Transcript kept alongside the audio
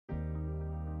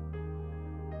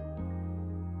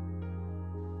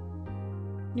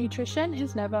Nutrition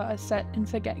is never a set and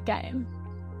forget game.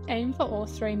 Aim for all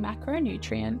three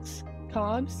macronutrients,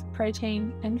 carbs,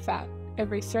 protein, and fat,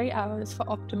 every 3 hours for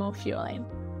optimal fueling.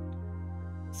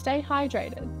 Stay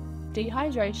hydrated.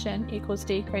 Dehydration equals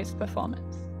decreased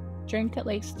performance. Drink at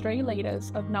least 3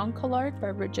 litres of non-caloric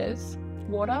beverages,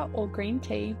 water or green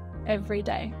tea, every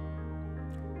day.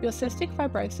 Your cystic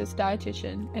fibrosis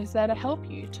dietitian is there to help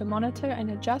you to monitor and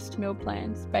adjust meal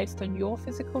plans based on your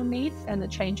physical needs and the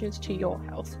changes to your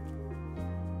health.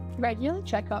 Regular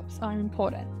checkups are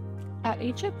important. At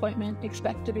each appointment,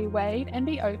 expect to be weighed and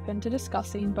be open to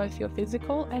discussing both your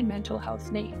physical and mental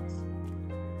health needs.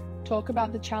 Talk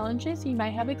about the challenges you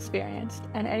may have experienced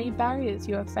and any barriers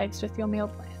you have faced with your meal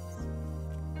plans.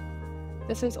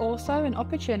 This is also an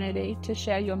opportunity to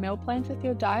share your meal plans with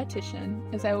your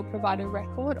dietitian, as they will provide a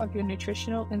record of your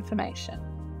nutritional information.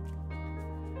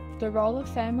 The role of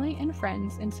family and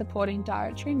friends in supporting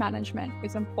dietary management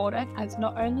is important, as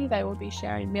not only they will be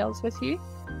sharing meals with you,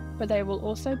 but they will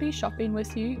also be shopping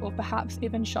with you, or perhaps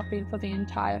even shopping for the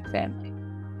entire family.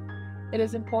 It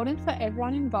is important for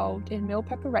everyone involved in meal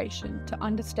preparation to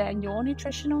understand your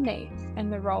nutritional needs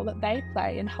and the role that they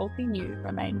play in helping you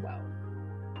remain well.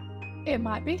 It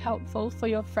might be helpful for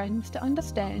your friends to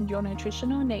understand your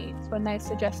nutritional needs when they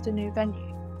suggest a new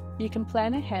venue. You can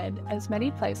plan ahead, as many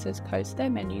places post their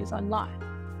menus online.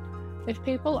 If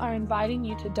people are inviting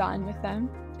you to dine with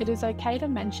them, it is okay to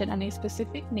mention any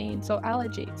specific needs or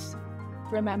allergies.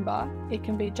 Remember, it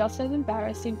can be just as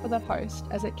embarrassing for the host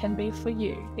as it can be for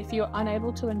you if you are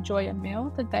unable to enjoy a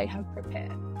meal that they have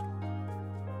prepared.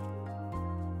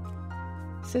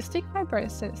 Cystic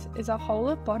fibrosis is a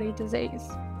whole-of-body disease,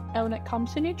 and when it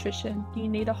comes to nutrition, you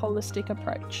need a holistic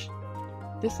approach.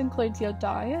 This includes your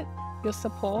diet, your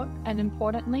support, and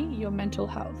importantly, your mental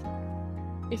health.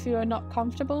 If you are not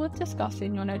comfortable with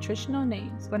discussing your nutritional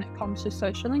needs when it comes to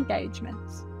social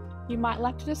engagements, you might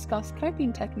like to discuss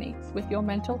coping techniques with your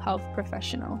mental health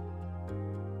professional.